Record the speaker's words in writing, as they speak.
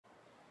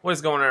What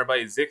is going on,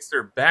 everybody?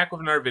 Zixter back with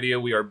another video.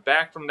 We are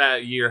back from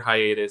that year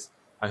hiatus.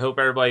 I hope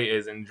everybody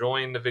is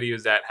enjoying the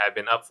videos that have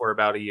been up for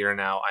about a year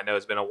now. I know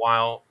it's been a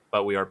while,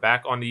 but we are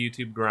back on the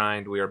YouTube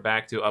grind. We are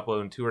back to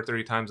uploading 2 or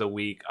 3 times a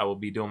week. I will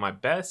be doing my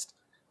best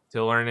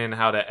to learning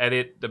how to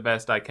edit the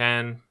best I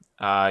can.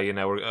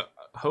 We're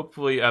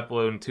hopefully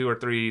uploading 2 or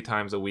 3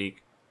 times a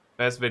week.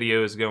 Best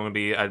video is going to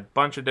be a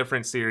bunch of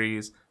different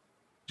series,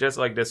 just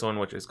like this one,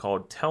 which is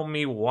called Tell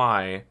Me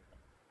Why.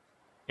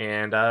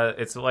 And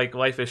it's like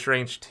Life is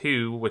Strange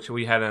 2, which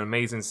we had an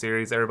amazing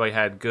series. Everybody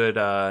had good,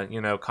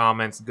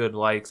 comments, good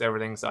likes,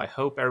 everything. So I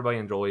hope everybody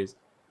enjoys.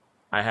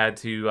 I had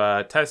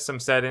to test some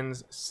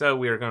settings, so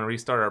we are going to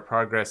restart our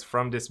progress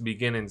from this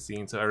beginning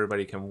scene so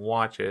everybody can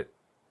watch it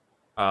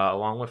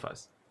along with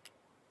us.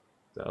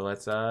 So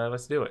let's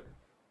do it.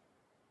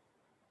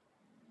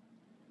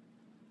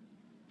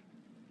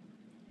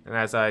 And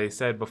as I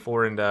said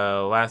before in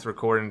the last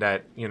recording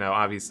that,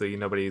 obviously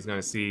nobody's going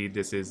to see,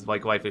 this is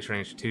like Life is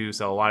Strange 2,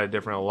 so a lot of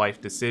different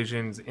life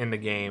decisions in the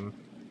game.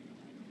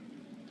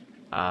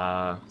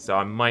 So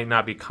I might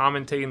not be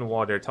commentating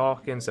while they're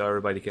talking so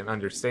everybody can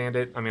understand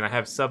it. I mean, I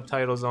have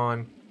subtitles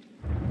on.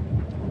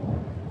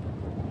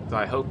 So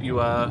I hope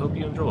you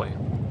enjoy.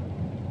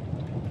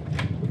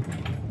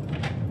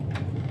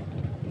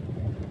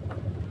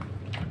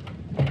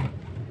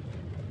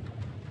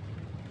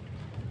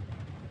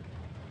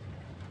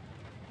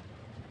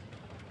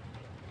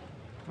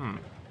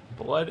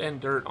 Blood and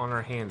dirt on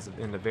our hands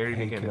in the very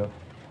beginning. Kil.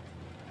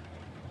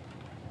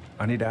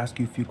 I need to ask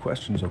you a few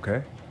questions,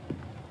 okay?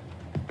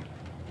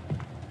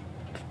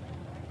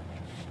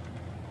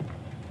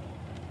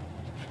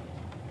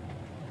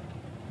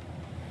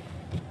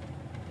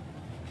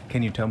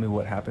 Can you tell me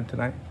what happened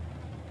tonight?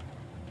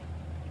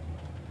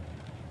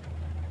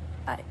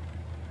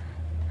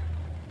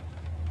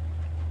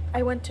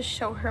 I went to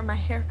show her my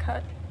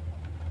haircut.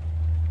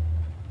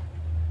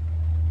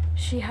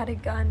 She had a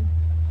gun.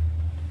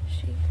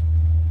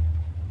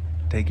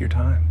 Take your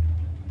time.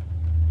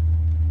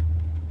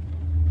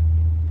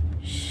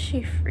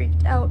 She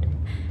freaked out.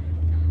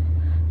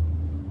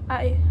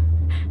 It's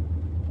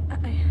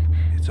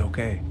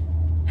okay.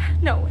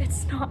 No,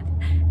 it's not.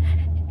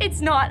 It's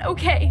not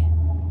okay.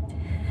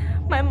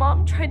 My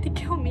mom tried to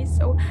kill me,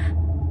 so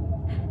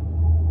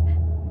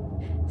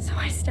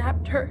I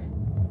stabbed her.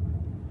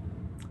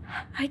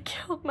 I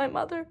killed my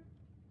mother.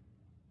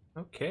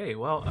 Okay,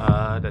 well,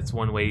 that's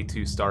one way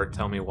to start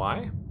Tell Me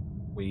Why.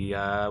 We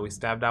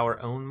stabbed our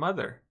own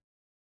mother.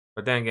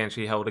 But then again,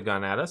 she held a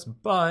gun at us,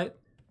 but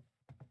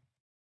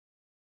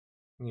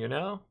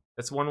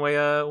that's one way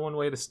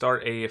to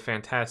start a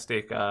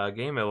fantastic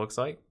game, it looks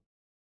like.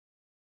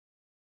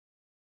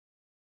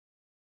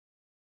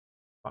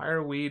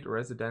 Fireweed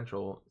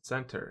Residential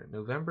Center,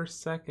 November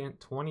 2nd,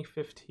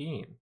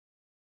 2015.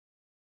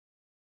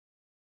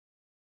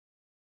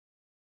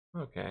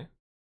 Okay.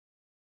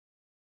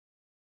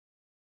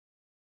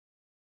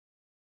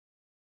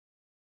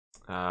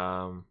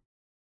 So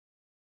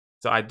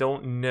I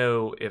don't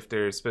know if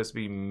there's supposed to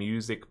be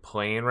music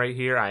playing right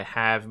here. I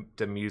have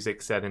the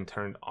music set and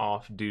turned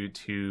off due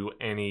to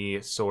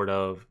any sort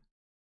of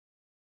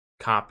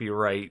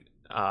copyright,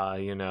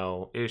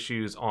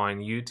 issues on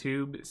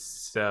YouTube.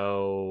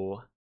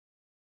 So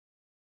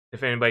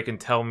if anybody can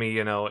tell me,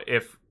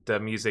 if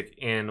the music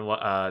in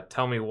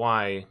Tell Me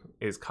Why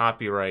is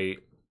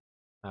copyright,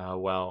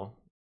 well,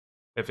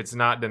 if it's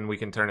not, then we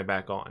can turn it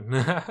back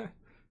on.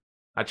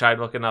 I tried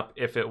looking up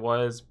if it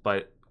was,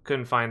 but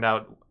couldn't find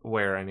out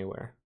where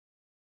anywhere.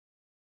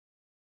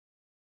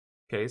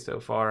 Okay, so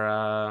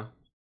far,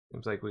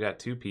 seems like we got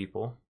 2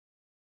 people.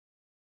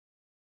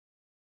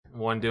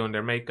 One doing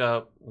their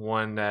makeup,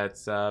 one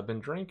that's been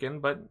drinking,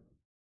 but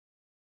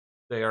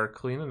they are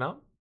cleaning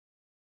up.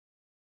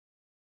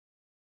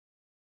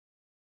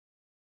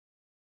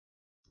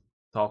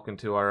 Talking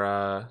to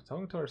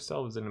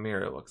ourselves in the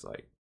mirror, it looks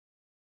like.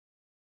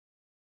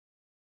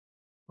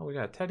 Oh, we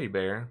got a teddy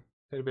bear.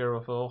 Teddy bear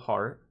with a little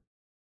heart.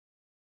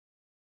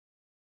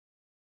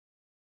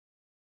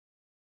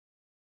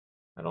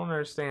 I don't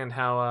understand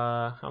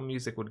how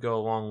music would go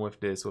along with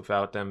this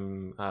without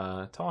them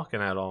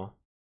talking at all.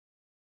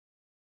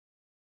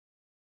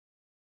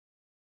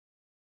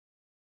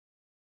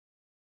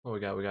 What we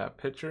got? We got a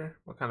picture.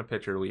 What kind of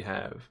picture do we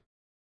have?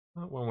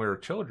 Oh, when we were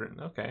children.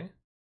 Okay.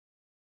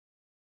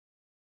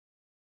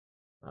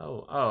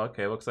 Oh,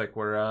 okay. Looks like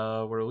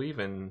we're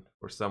leaving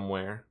for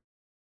somewhere.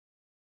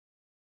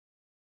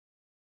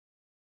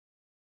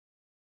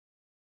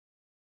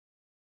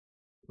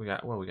 We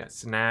got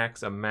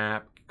snacks, a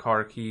map,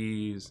 car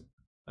keys,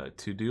 a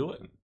to-do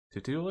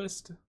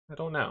list? I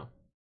don't know.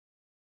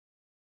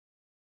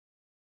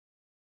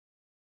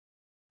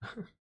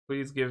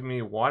 Please give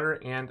me water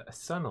and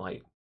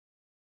sunlight.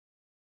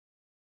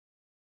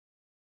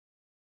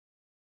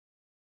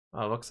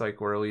 Oh, looks like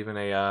we're leaving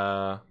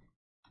a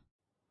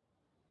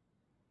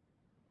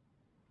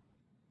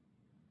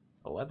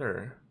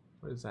letter.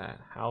 What is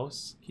that?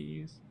 House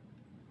keys?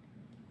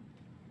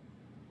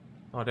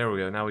 Oh, there we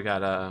go. Now we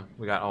got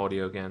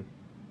audio again.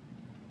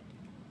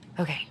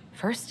 Okay,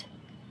 first,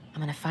 I'm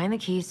gonna find the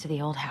keys to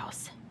the old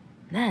house.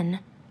 Then,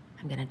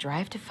 I'm gonna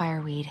drive to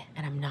Fireweed,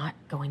 and I'm not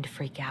going to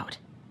freak out.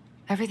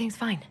 Everything's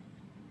fine.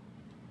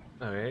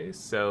 Okay,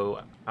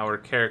 so our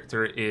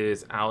character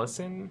is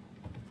Allison.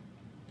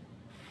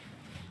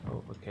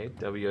 Oh, okay,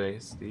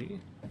 WASD.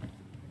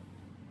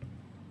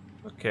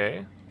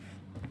 Okay.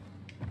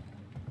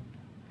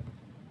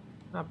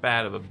 Not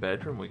bad of a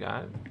bedroom we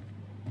got.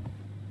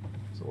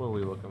 So what are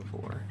we looking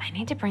for? I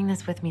need to bring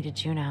this with me to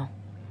Juneau.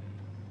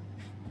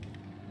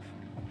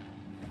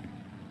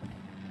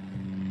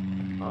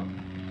 Oh.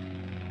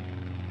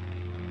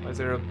 Why is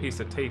there a piece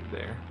of tape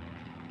there?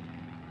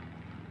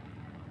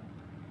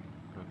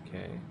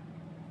 Okay.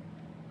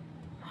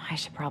 I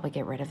should probably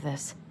get rid of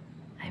this.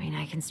 I mean,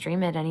 I can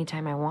stream it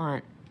anytime I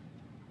want.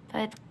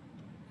 But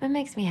it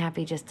makes me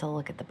happy just to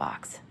look at the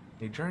box.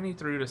 A Journey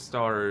Through the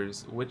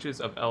Stars,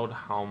 Witches of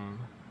Eldham,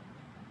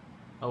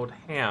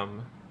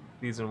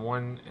 Season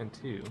 1 and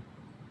 2.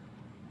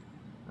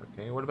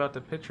 Okay, what about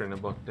the picture in the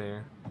book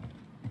there?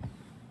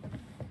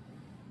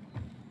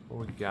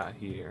 What we got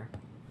here?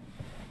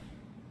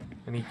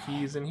 Any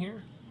keys in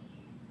here?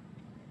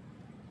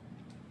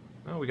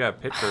 Oh, we got a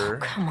picture.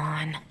 Oh, come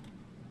on.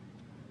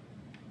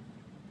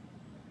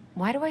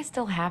 Why do I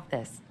still have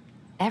this?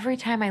 Every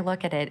time I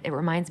look at it, it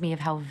reminds me of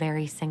how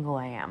very single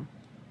I am.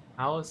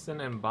 Allison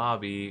and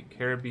Bobby,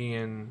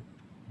 Caribbean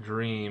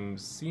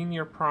Dreams,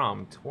 Senior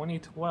Prom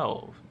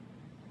 2012.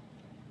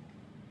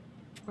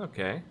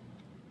 Okay.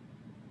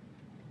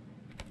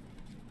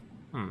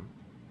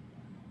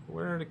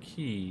 Where are the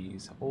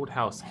keys? Old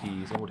house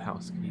keys, old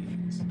house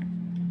keys.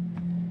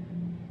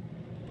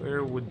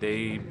 Where would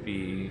they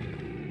be?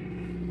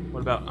 What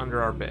about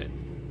under our bed?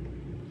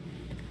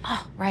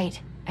 Oh,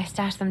 right. I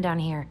stashed them down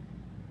here.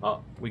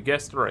 Oh, we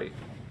guessed right.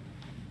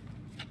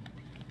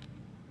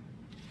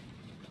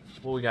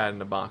 What we got in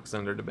the box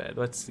under the bed?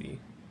 Let's see.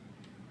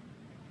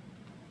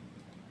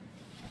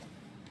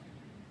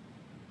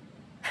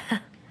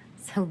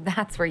 So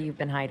that's where you've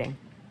been hiding.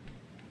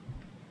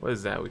 What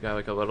is that? We got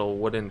like a little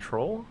wooden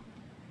troll.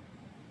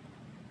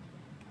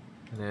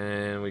 And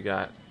then we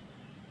got...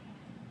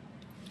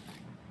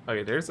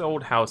 Okay, there's the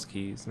old house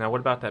keys. Now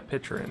what about that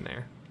picture in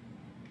there?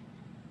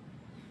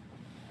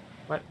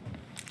 What?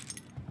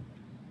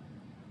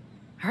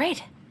 All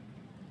right.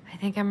 I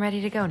think I'm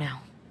ready to go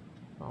now.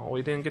 Oh,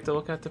 we didn't get to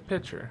look at the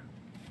picture.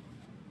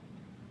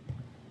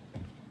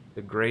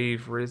 The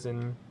grave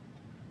risen.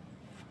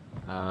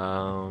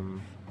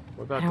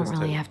 What about I don't this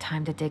really tape? have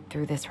time to dig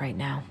through this right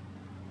now.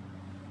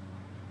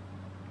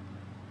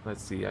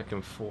 Let's see, I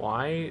can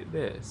fly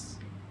this.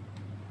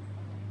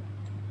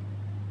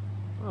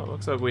 Oh,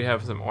 looks like we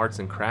have some arts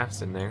and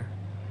crafts in there.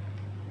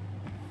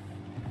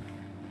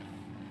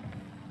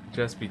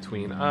 Just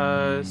between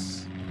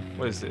us.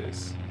 What is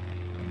this?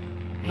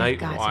 We've Night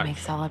got Watch. to make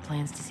solid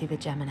plans to see the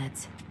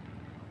Geminids.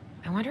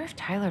 I wonder if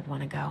Tyler'd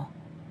want to go.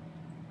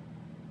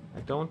 I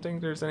don't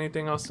think there's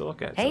anything else to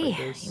look at. so I Hey,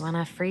 guess- you want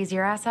to freeze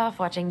your ass off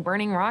watching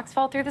burning rocks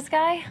fall through the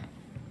sky?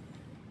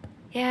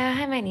 Yeah,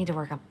 I might need to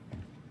work on...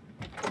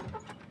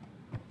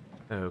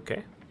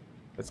 Okay.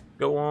 Let's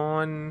go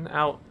on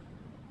out.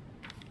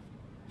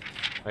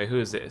 Wait, who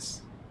is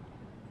this?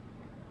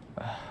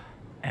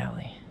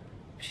 Allie.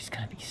 She's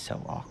gonna be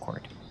so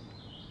awkward.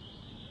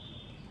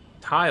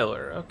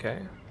 Tyler, okay.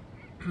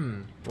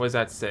 What does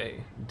that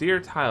say? Dear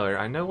Tyler,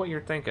 I know what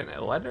you're thinking.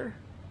 A letter?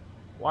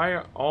 Why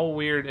all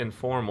weird and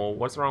formal?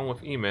 What's wrong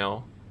with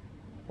email?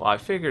 Well, I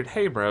figured,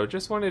 hey bro,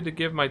 just wanted to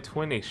give my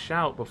twin a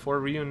shout before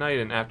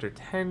reuniting after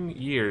 10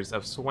 years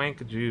of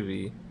swank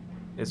juvie.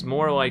 It's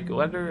more like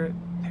letter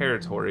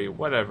territory,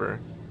 whatever.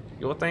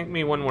 You'll thank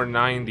me when we're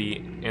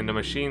 90 and the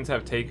machines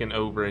have taken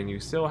over and you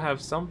still have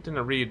something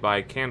to read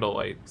by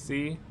candlelight,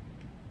 see?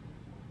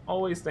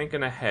 Always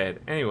thinking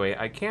ahead. Anyway,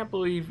 I can't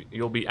believe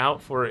you'll be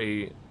out for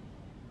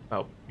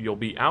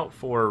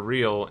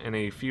real in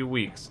a few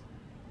weeks.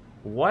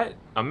 What?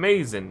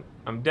 Amazing.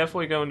 I'm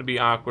definitely going to be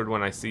awkward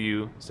when I see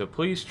you, so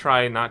please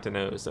try not to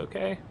notice,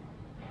 okay?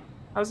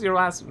 How's your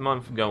last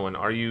month going?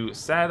 Are you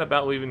sad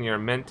about leaving your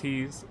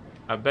mentees?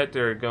 I bet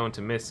they're going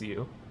to miss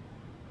you.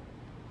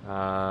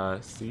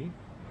 See?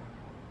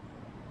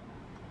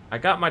 I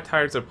got my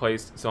tires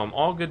replaced, so I'm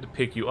all good to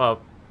pick you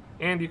up,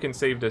 and you can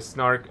save the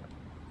snark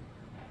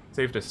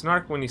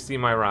when you see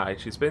my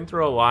ride. She's been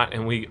through a lot,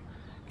 and we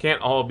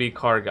can't all be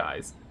car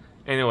guys.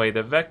 Anyway,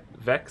 the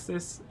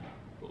Vexus...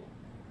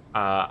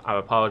 I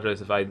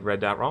apologize if I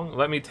read that wrong.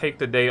 Let me take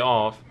the day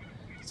off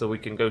so we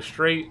can go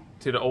straight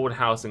to the old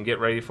house and get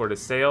ready for the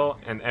sale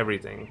and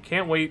everything.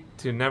 Can't wait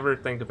to never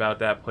think about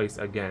that place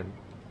again.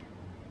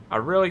 I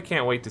really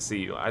can't wait to see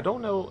you. I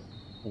don't know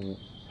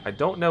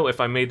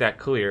if I made that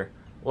clear.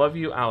 Love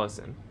you,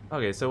 Allison.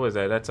 Okay, so what is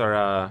that? That's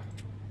our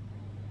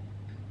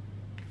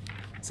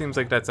seems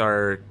like that's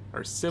our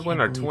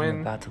sibling, our Can't believe twin.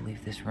 I'm about to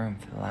leave this room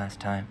for the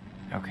last time.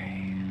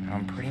 Okay,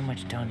 I'm pretty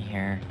much done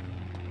here.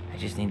 I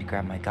just need to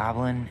grab my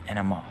goblin and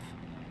I'm off.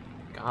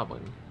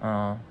 Goblin.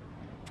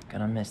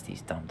 Gonna miss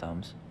these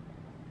dum-dums.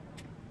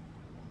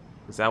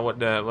 Is that what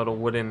the little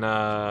wooden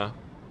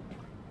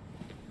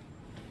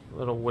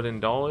little wooden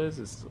doll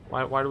is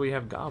why do we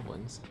have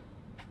goblins?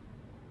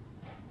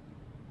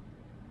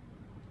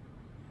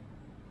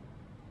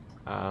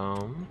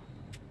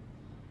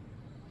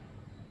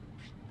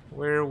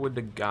 Where would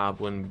the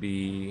goblin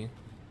be?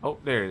 Oh,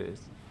 there it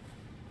is.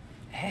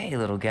 Hey,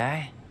 little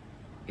guy.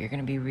 You're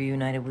gonna be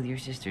reunited with your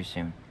sister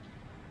soon.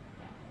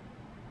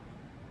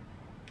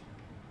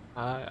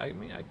 I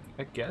mean,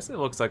 I guess it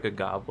looks like a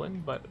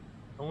goblin, but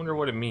I wonder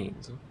what it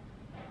means.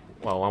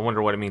 Well, I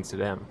wonder what it means to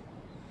them.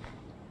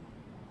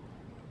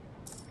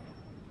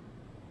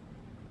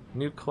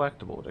 New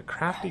collectible, the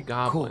crafty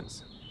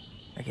goblins.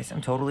 Cool. I guess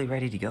I'm totally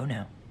ready to go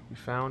now. We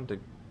found the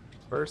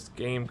first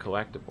game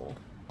collectible.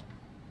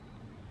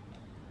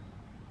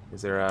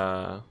 Is there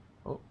a...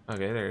 Oh,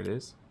 okay, there it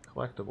is.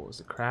 Collectibles,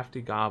 the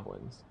crafty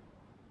goblins.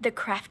 The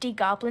crafty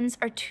goblins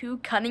are two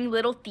cunning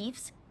little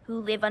thieves who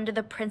live under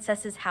the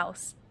princess's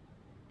house.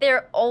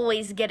 They're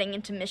always getting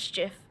into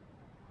mischief,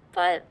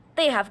 but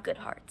they have good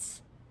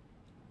hearts.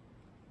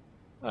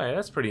 Alright,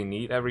 that's pretty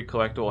neat. Every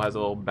collectible has a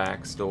little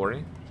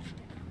backstory.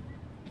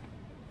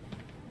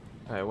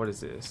 Alright, what is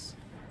this?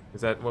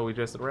 Is that what we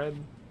just read?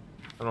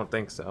 I don't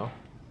think so.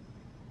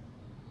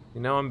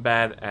 You know I'm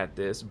bad at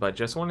this, but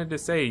just wanted to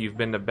say you've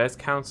been the best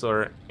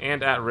counselor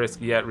and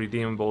at-risk yet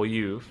redeemable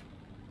youth.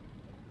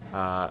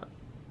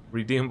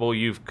 Redeemable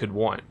youth could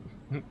want.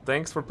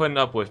 Thanks for putting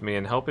up with me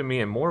and helping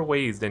me in more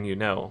ways than you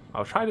know.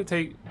 I'll try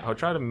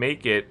to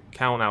make it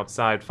count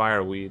outside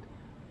Fireweed.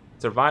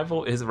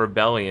 Survival is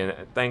rebellion.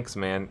 Thanks,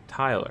 man.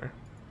 Tyler.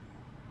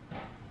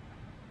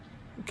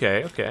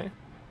 Okay.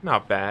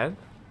 Not bad.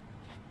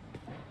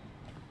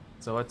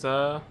 So let's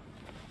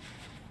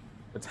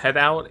head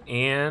out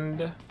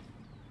and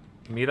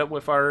meet up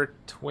with our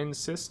twin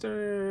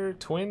sister.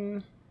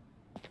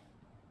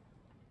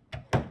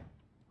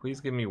 Please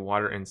give me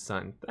water and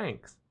sun.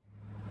 Thanks.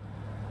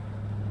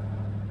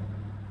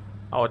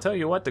 Oh, I'll tell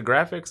you what, the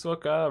graphics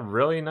look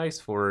really nice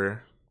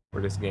for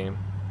this game.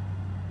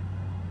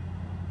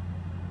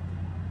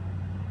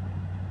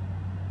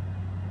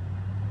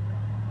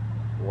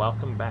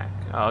 Welcome back.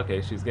 Oh,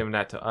 okay, she's giving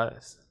that to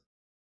us.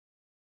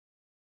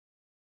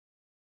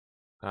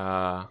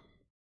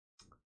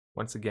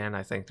 Once again,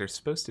 I think there's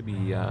supposed to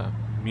be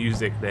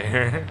music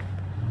there.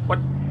 What?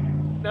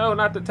 No,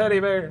 not the teddy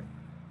bear.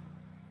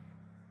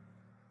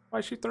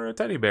 Why'd she throw a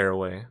teddy bear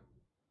away?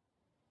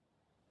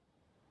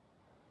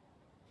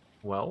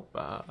 Well,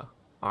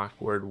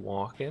 awkward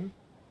walking.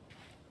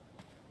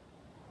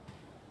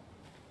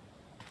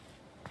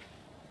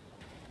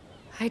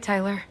 Hi,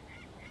 Tyler.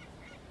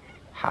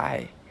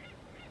 Hi.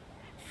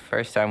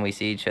 First time we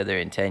see each other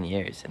in 10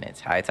 years, and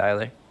it's hi,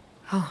 Tyler.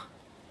 Oh,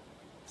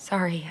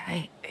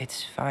 sorry,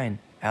 It's fine,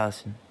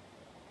 Allison.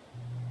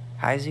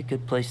 Hi's a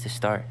good place to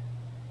start.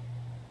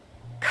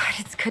 God,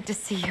 it's good to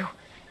see you.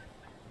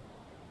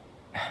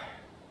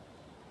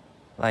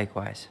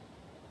 Likewise.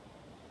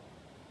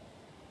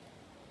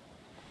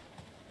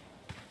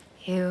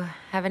 You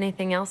have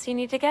anything else you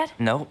need to get?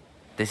 Nope,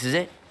 this is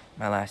it.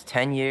 My last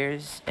 10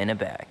 years in a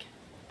bag.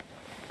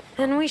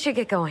 Then we should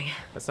get going.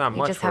 That's not We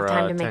much just for have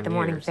time to 10 make the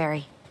morning years.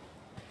 ferry.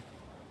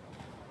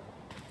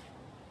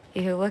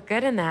 You look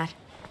good in that.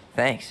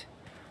 Thanks.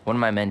 One of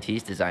my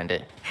mentees designed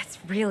it. It's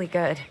really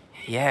good.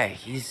 Yeah,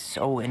 he's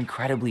so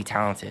incredibly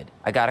talented.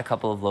 I got a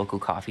couple of local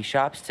coffee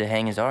shops to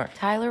hang his art.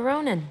 Tyler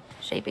Ronan,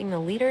 shaping the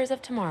leaders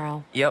of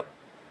tomorrow. Yep,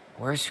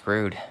 we're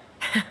screwed.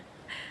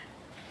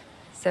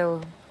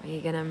 So, are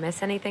you gonna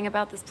miss anything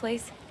about this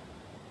place?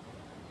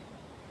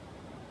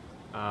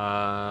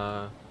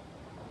 Well,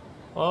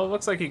 it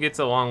looks like he gets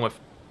along with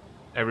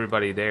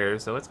everybody there,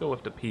 so let's go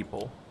with the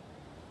people.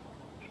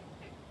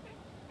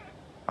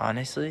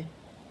 Honestly,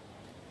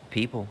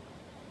 people.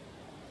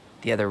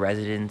 The other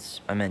residents,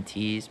 my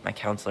mentees, my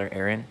counselor,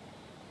 Aaron.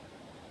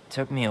 It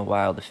took me a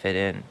while to fit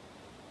in,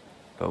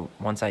 but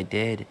once I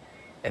did,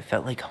 it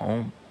felt like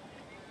home.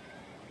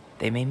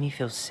 They made me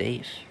feel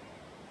safe.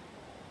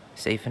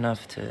 Safe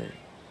enough to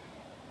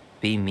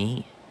be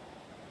me.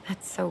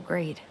 That's so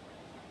great.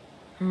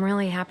 I'm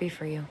really happy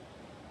for you.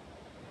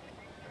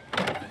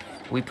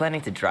 We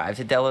planning to drive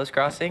to Delos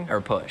Crossing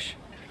or push?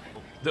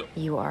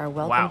 You are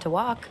welcome Wow. to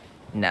walk.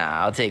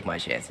 Nah, I'll take my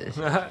chances.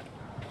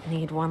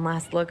 Need one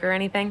last look or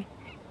anything?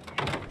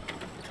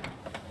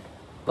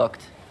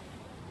 Looked.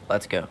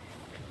 Let's go.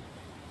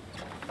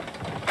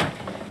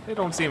 They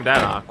don't seem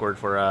that awkward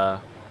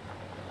for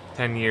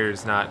 10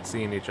 years not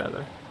seeing each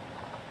other.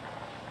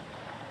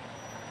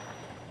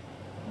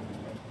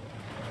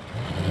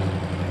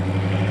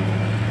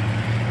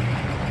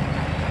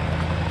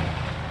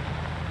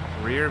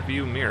 Rear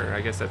view mirror.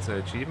 I guess that's an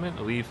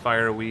achievement. Leave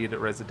Fireweed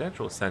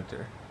Residential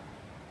Center.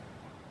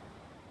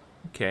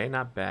 Okay,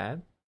 not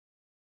bad.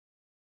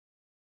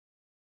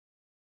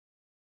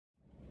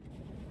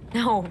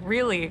 No,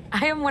 really.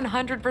 I am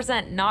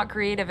 100% not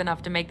creative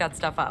enough to make that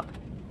stuff up.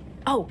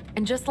 Oh,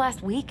 and just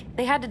last week,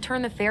 they had to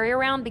turn the ferry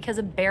around because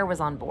a bear was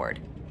on board.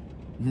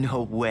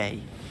 No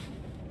way.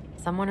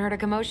 Someone heard a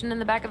commotion in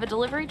the back of a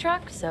delivery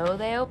truck, so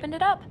they opened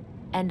it up.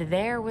 And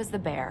there was the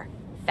bear,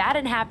 fat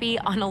and happy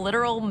on a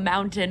literal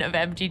mountain of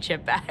empty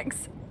chip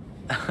bags.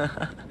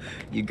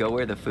 You go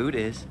where the food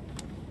is.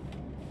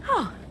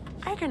 Oh,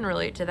 I can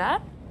relate to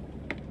that.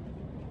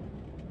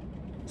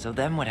 So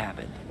then what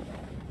happened?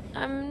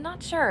 I'm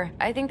not sure.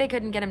 I think they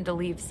couldn't get him to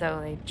leave, so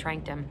they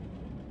tranked him.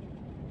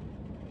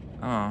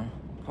 Oh,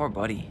 poor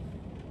buddy.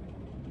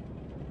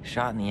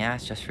 Shot in the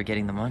ass just for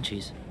getting the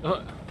munchies.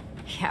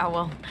 Yeah,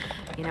 well,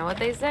 you know what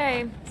they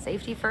say.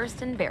 Safety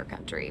first in bear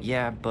country.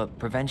 Yeah, but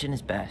prevention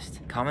is best.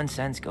 Common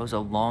sense goes a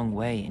long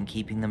way in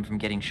keeping them from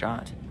getting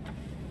shot.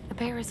 The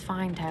bear is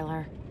fine,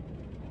 Tyler.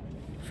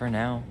 For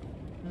now.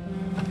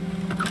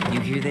 You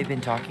hear they've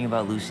been talking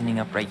about loosening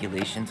up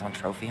regulations on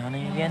trophy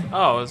hunting again?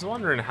 Oh, I was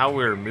wondering how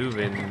we were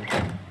moving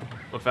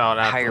without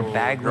Higher actual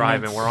bag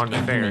driving. limits, We're on the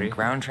implement ferry.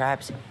 ground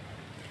traps,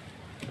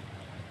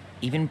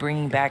 even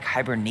bringing back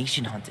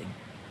hibernation hunting.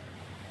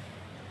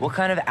 What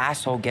kind of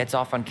asshole gets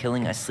off on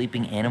killing a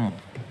sleeping animal?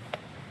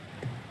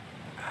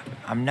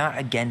 I'm not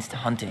against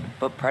hunting,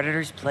 but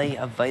predators play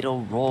a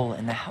vital role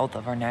in the health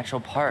of our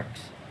natural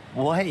parks.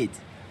 What?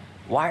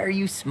 Why are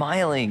you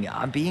smiling?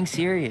 I'm being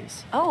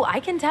serious. Oh, I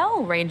can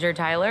tell, Ranger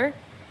Tyler.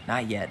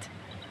 Not yet.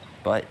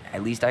 But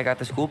at least I got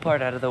the school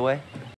part out of the way.